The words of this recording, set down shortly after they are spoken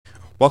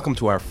Welcome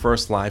to our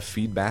first live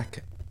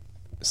feedback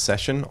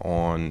session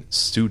on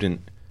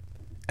student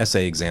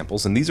essay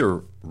examples. And these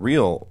are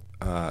real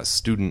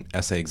student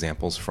essay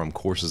examples from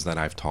courses that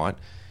I've taught.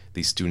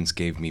 These students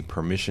gave me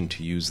permission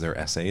to use their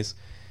essays.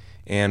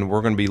 And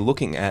we're going to be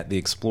looking at the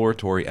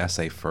exploratory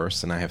essay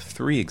first. And I have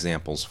 3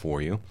 examples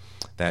for you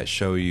that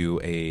show you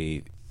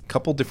a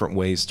couple different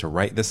ways to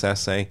write this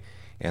essay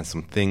and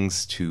some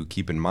things to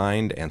keep in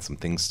mind and some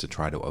things to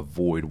try to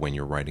avoid when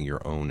you're writing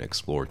your own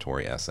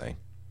exploratory essay.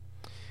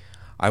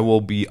 I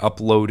will be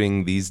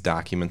uploading these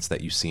documents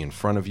that you see in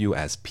front of you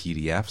as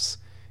PDFs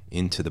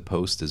into the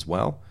post as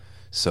well,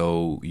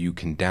 so you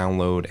can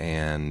download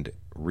and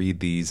read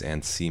these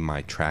and see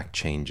my track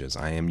changes.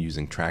 I am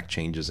using track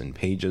changes in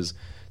Pages,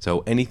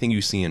 so anything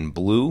you see in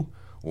blue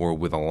or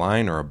with a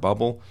line or a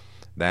bubble,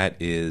 that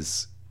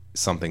is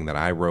something that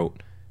I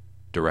wrote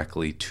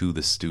directly to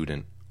the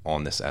student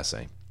on this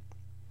essay.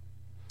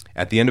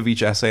 At the end of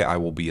each essay, I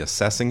will be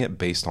assessing it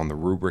based on the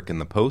rubric in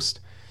the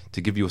post, to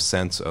give you a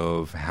sense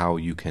of how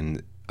you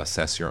can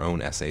assess your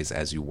own essays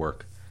as you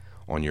work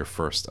on your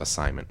first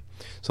assignment.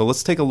 So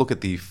let's take a look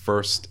at the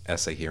first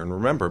essay here. And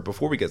remember,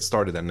 before we get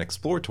started, an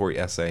exploratory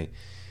essay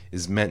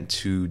is meant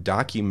to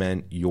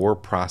document your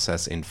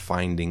process in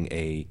finding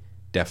a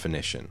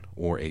definition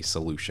or a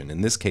solution.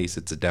 In this case,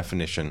 it's a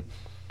definition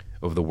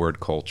of the word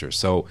culture.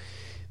 So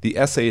the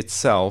essay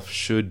itself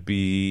should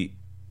be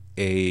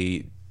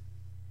a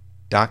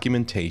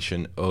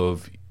documentation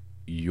of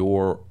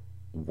your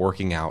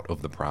working out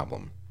of the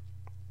problem.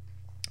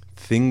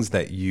 Things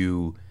that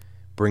you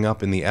bring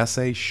up in the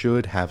essay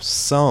should have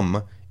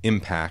some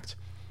impact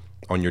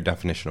on your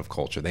definition of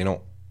culture. They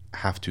don't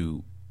have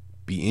to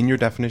be in your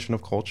definition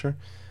of culture,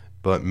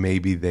 but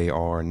maybe they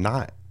are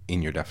not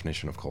in your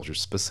definition of culture,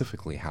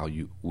 specifically how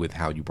you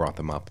brought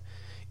them up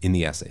in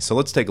the essay. So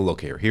let's take a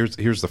look here.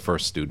 Here's the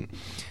first student.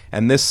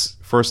 And this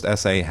first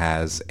essay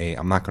has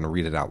I'm not going to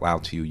read it out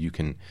loud to you. You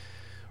can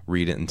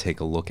read it and take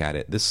a look at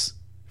it. This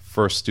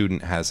first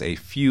student has a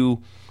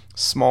few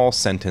small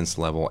sentence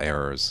level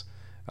errors,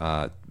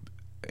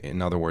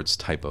 in other words,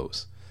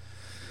 typos.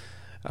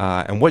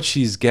 And what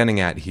she's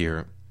getting at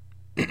here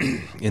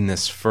in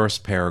this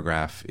first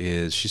paragraph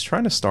is she's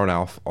trying to start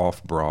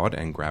off broad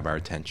and grab our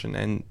attention,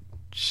 and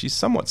she's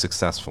somewhat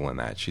successful in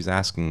that. She's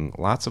asking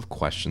lots of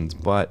questions,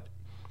 but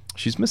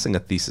she's missing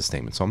a thesis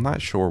statement, so I'm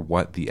not sure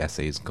what the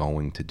essay is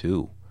going to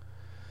do.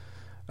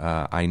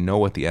 I know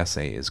what the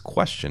essay is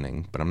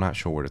questioning, but I'm not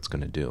sure what it's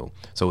going to do.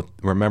 So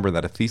remember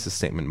that a thesis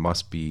statement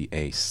must be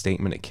a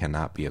statement. It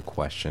cannot be a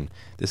question.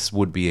 This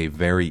would be a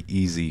very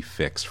easy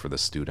fix for the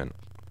student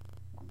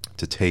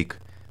to take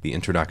the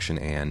introduction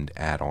and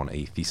add on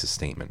a thesis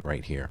statement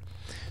right here.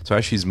 So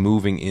as she's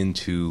moving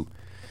into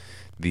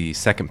the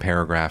second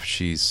paragraph,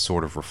 she's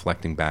sort of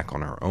reflecting back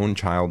on her own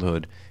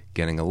childhood,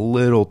 getting a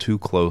little too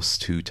close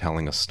to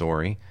telling a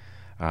story,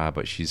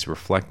 but she's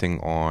reflecting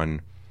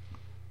on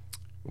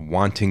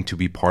wanting to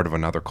be part of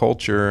another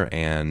culture,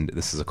 and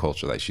this is a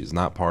culture that she's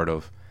not part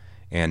of.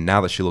 And now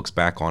that she looks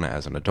back on it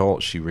as an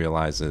adult, she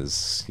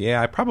realizes,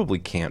 yeah, I probably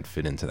can't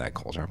fit into that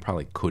culture. I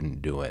probably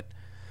couldn't do it.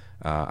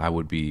 I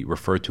would be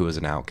referred to as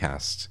an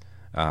outcast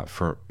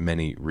for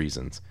many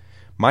reasons.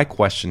 My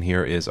question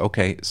here is,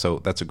 okay, so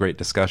that's a great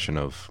discussion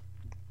of,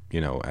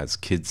 as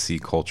kids see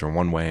culture in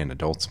one way and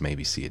adults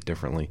maybe see it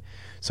differently.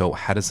 So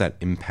how does that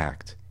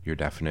impact your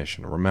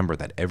definition? Remember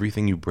that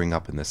everything you bring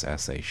up in this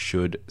essay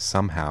should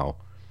somehow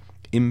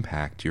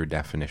impact your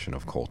definition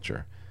of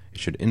culture. It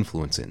should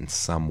influence it in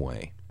some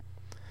way.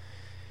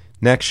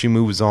 Next, she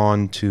moves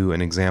on to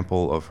an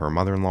example of her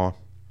mother-in-law,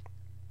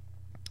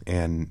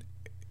 and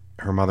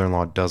her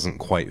mother-in-law doesn't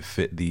quite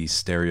fit the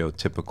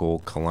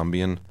stereotypical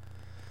Colombian.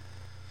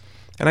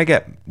 And I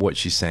get what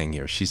she's saying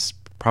here. She's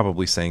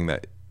probably saying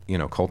that,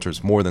 culture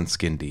is more than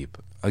skin deep.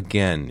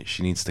 Again,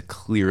 she needs to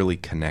clearly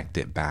connect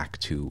it back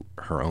to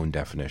her own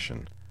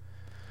definition.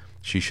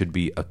 She should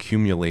be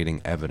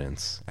accumulating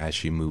evidence as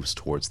she moves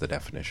towards the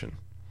definition.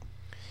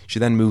 She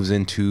then moves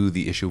into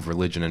the issue of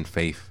religion and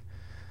faith,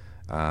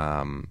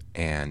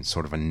 and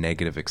sort of a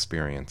negative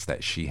experience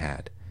that she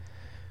had,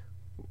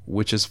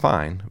 which is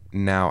fine.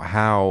 Now,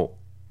 how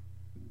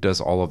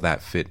does all of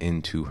that fit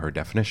into her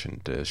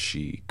definition? Does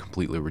she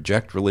completely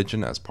reject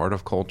religion as part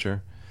of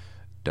culture?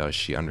 Does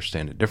she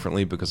understand it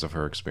differently because of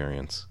her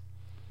experience?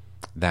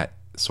 That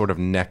sort of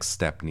next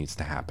step needs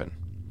to happen.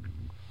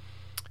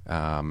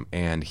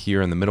 And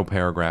here in the middle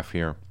paragraph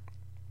here,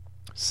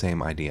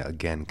 same idea.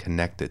 Again,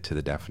 connect it to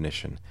the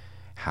definition.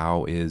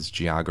 How is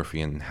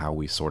geography and how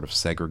we sort of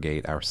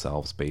segregate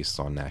ourselves based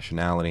on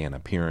nationality and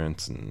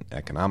appearance and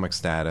economic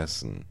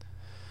status and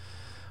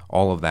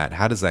all of that,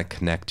 how does that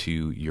connect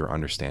to your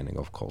understanding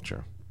of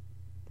culture?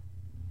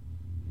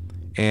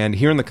 And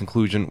here in the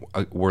conclusion,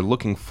 we're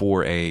looking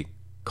for a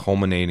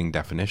culminating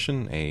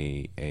definition,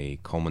 a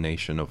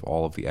culmination of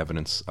all of the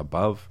evidence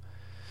above.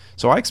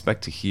 So I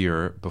expect to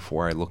hear,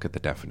 before I look at the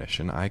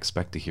definition, I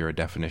expect to hear a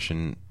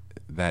definition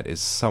that is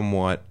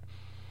somewhat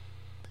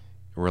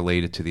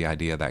related to the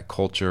idea that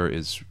culture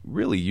is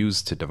really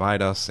used to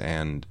divide us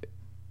and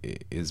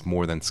is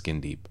more than skin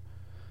deep.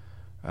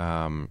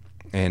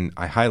 And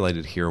I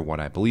highlighted here what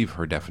I believe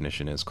her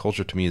definition is.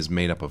 Culture to me is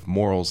made up of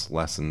morals,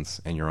 lessons,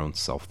 and your own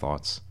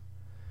self-thoughts,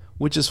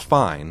 which is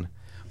fine,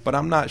 but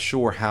I'm not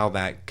sure how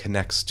that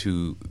connects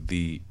to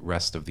the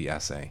rest of the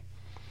essay.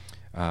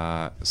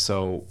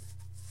 So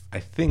I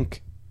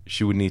think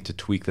she would need to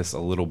tweak this a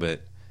little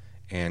bit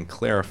and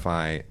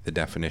clarify the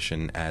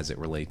definition as it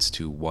relates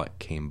to what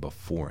came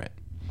before it.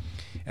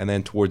 And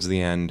then towards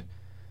the end,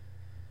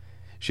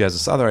 she has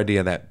this other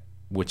idea that,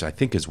 which I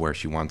think is where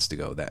she wants to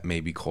go, that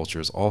maybe culture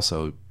is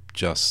also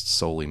just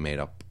solely made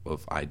up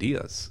of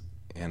ideas.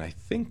 And I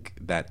think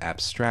that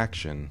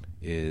abstraction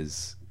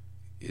is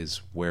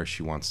where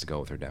she wants to go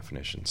with her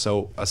definition.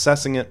 So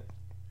assessing it,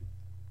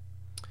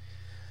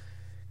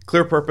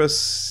 clear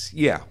purpose,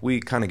 yeah, we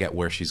kind of get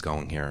where she's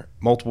going here.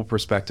 Multiple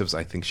perspectives,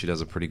 I think she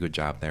does a pretty good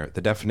job there.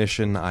 The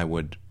definition I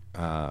would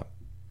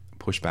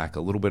push back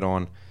a little bit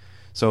on.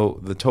 So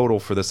the total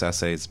for this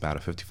essay is about a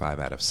 55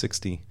 out of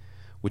 60,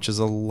 which is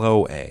a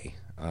low A.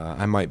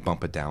 I might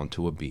bump it down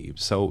to a B.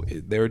 So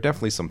there are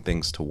definitely some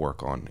things to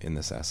work on in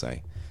this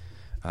essay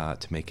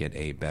to make it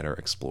a better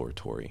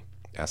exploratory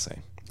essay.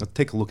 Let's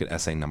take a look at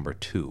essay number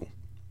 2.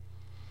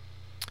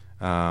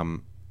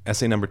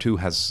 Essay number 2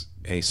 has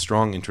a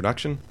strong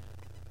introduction.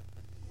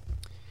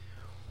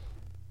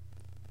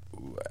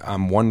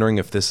 I'm wondering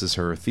if this is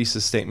her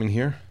thesis statement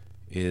here.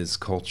 Is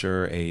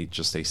culture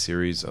just a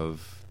series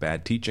of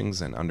bad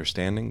teachings and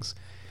understandings?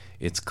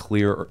 It's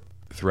clear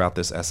throughout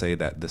this essay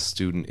that the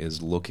student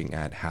is looking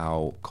at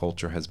how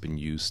culture has been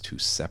used to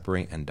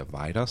separate and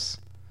divide us.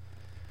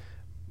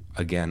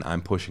 Again,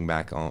 I'm pushing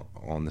back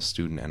on the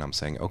student and I'm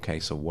saying, okay,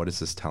 so what is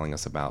this telling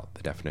us about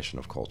the definition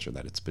of culture?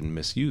 That it's been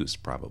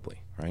misused,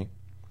 probably, right?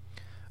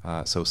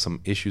 So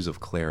some issues of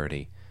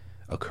clarity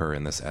occur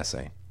in this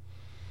essay.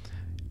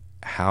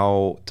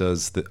 How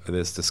does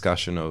this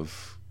discussion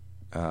of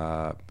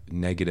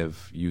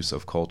negative use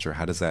of culture,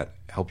 how does that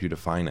help you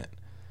define it?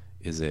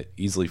 Is it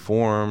easily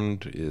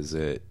formed? Is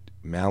it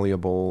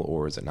malleable?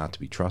 Or is it not to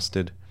be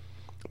trusted?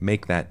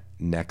 Make that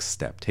next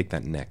step. Take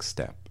that next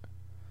step.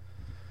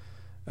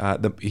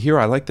 Here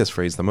I like this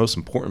phrase, the most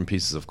important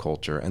pieces of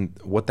culture. And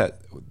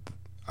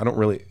I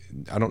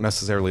don't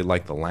necessarily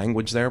like the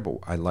language there, but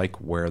I like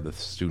where the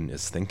student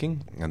is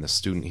thinking. And the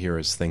student here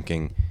is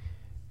thinking,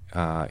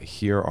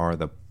 here are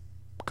the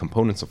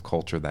components of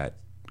culture that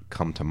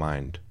come to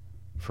mind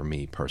for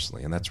me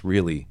personally. And that's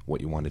really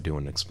what you want to do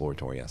in an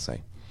exploratory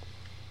essay.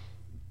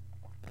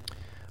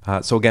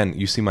 So again,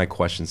 you see my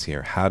questions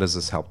here. How does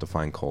this help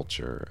define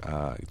culture?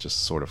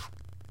 Just sort of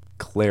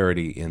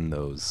clarity in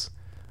those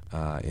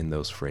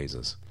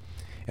phrases.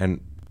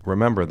 And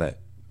remember that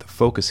the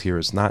focus here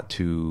is not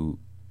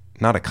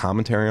a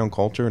commentary on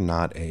culture,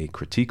 not a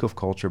critique of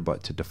culture,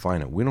 but to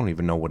define it. We don't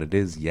even know what it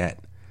is yet.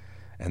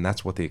 And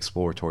that's what the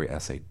exploratory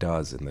essay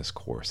does in this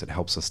course. It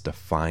helps us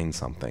define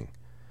something.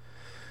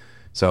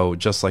 So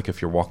just like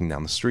if you're walking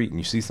down the street and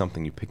you see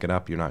something, you pick it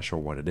up, you're not sure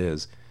what it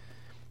is,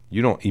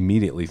 you don't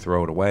immediately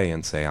throw it away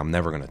and say, I'm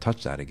never going to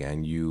touch that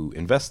again. You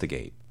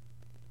investigate.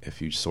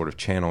 If you sort of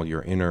channel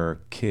your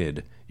inner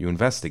kid, you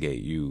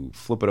investigate, you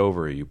flip it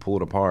over, you pull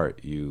it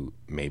apart,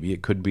 maybe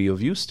it could be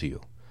of use to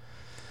you.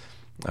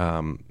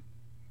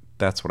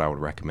 That's what I would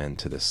recommend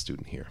to this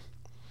student here.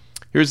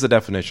 Here's the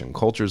definition.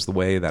 Culture is the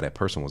way that a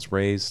person was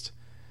raised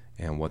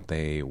and what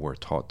they were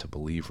taught to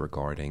believe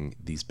regarding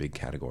these big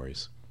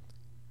categories,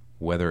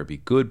 whether it be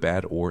good,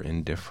 bad, or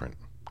indifferent.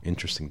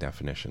 Interesting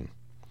definition.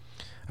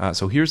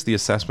 So here's the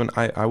assessment.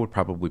 I would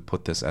probably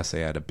put this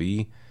essay at a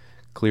B.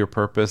 Clear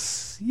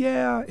purpose,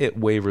 yeah, it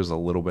wavers a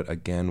little bit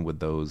again with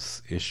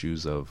those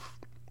issues of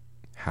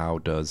how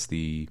does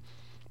the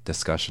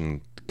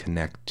discussion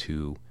connect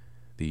to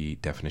the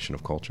definition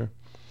of culture.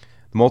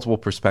 Multiple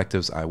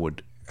perspectives, I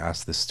would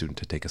ask this student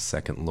to take a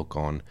second look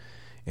on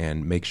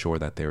and make sure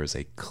that there is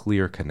a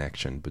clear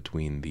connection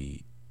between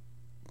the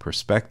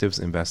perspectives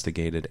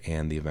investigated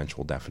and the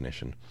eventual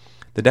definition.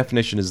 The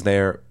definition is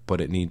there,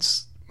 but it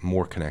needs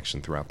more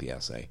connection throughout the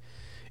essay.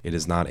 It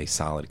is not a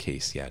solid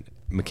case yet.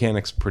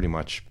 Mechanics pretty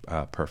much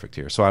perfect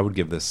here. So I would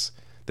give this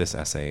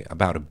essay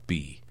about a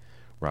B,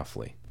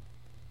 roughly.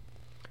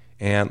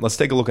 And let's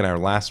take a look at our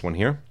last one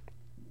here.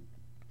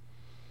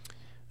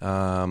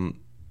 And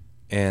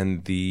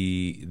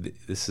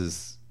this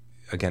is,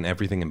 again,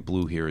 everything in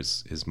blue here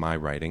is my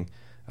writing.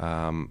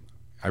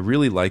 I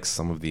really like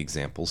some of the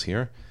examples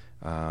here.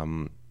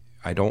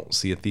 I don't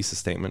see a thesis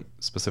statement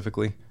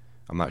specifically.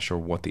 I'm not sure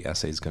what the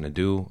essay is going to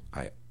do.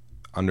 I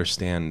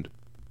understand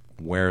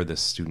where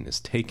this student is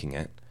taking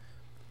it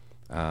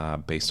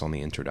based on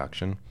the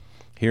introduction.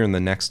 Here in the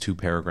next two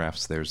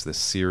paragraphs, there's this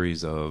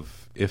series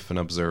of if an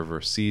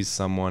observer sees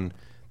someone,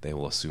 they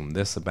will assume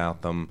this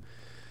about them.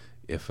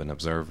 If an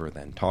observer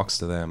then talks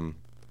to them.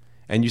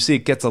 And you see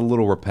it gets a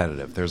little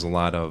repetitive. There's a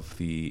lot of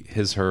the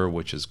his, her,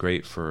 which is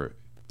great for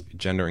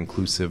gender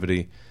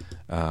inclusivity.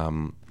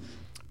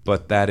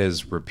 But that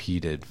is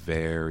repeated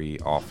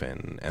very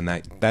often. And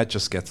that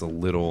just gets a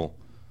little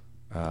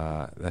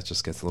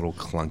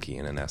clunky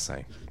in an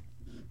essay.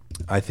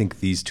 I think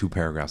these two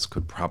paragraphs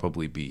could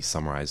probably be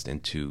summarized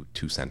into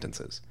 2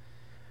 sentences.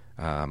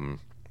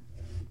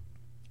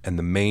 And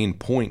the main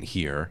point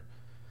here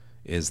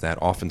is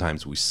that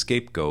oftentimes we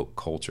scapegoat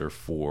culture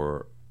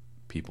for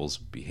people's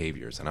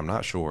behaviors. And I'm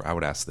not sure, I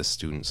would ask this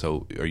student,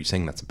 so are you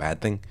saying that's a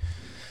bad thing?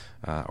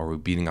 Are we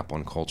beating up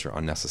on culture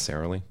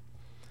unnecessarily?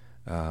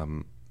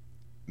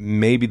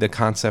 Maybe the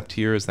concept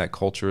here is that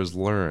culture is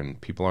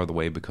learned. People are the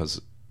way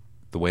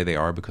they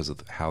are because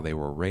of how they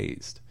were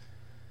raised.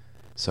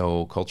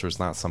 So culture is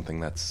not something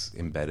that's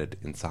embedded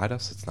inside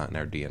us. It's not in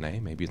our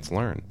DNA. Maybe it's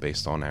learned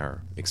based on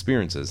our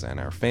experiences and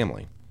our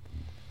family.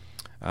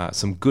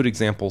 Some good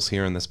examples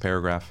here in this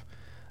paragraph.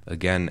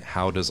 Again,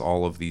 how do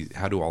all of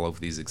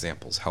these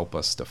examples help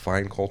us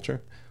define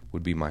culture?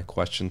 Would be my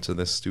question to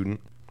this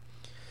student.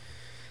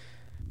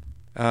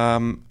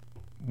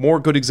 More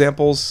good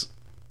examples.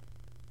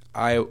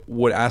 I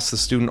would ask the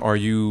student, are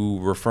you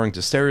referring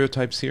to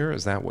stereotypes here?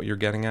 Is that what you're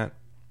getting at?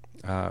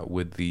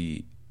 With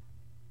the,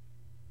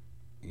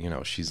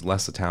 she's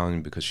less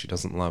Italian because she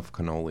doesn't love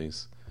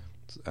cannolis.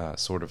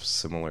 Sort of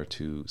similar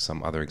to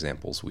some other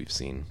examples we've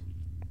seen.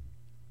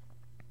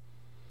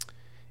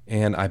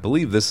 And I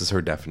believe this is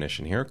her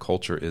definition here.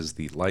 Culture is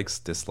the likes,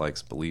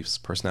 dislikes, beliefs,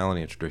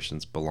 personality, and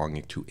traditions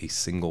belonging to a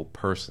single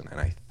person.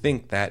 And I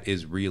think that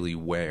is really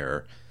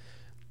where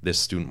this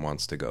student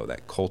wants to go,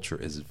 that culture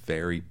is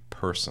very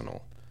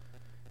personal.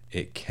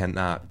 It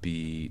cannot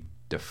be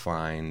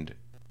defined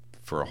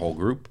for a whole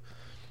group.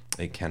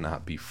 It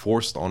cannot be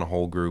forced on a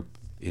whole group.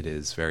 It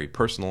is very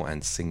personal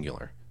and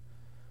singular.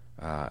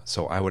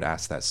 So I would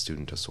ask that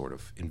student to sort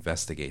of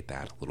investigate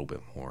that a little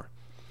bit more.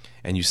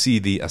 And you see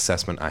the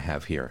assessment I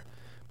have here.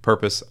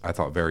 Purpose, I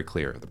thought very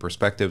clear. The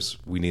perspectives,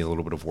 we need a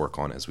little bit of work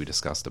on, as we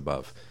discussed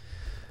above.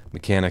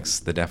 Mechanics,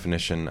 the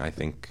definition, I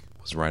think,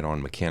 was right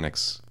on.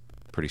 Mechanics,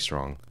 pretty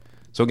strong.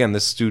 So again,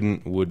 this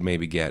student would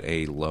maybe get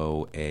a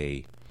low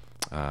A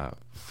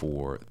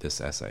for this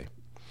essay.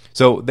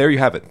 So there you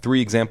have it.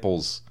 3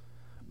 examples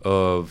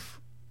of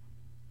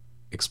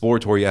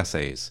exploratory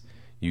essays.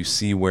 You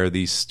see where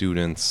these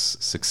students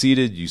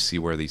succeeded. You see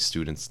where these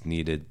students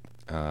needed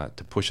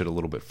to push it a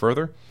little bit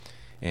further.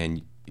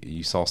 And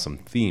you saw some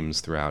themes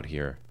throughout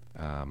here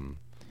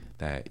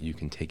that you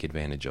can take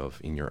advantage of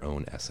in your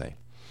own essay.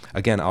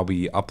 Again, I'll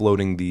be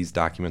uploading these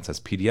documents as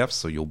PDFs,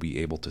 so you'll be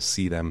able to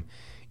see them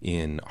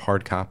in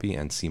hard copy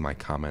and see my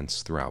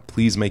comments throughout.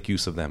 Please make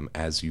use of them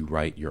as you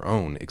write your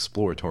own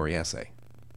exploratory essay.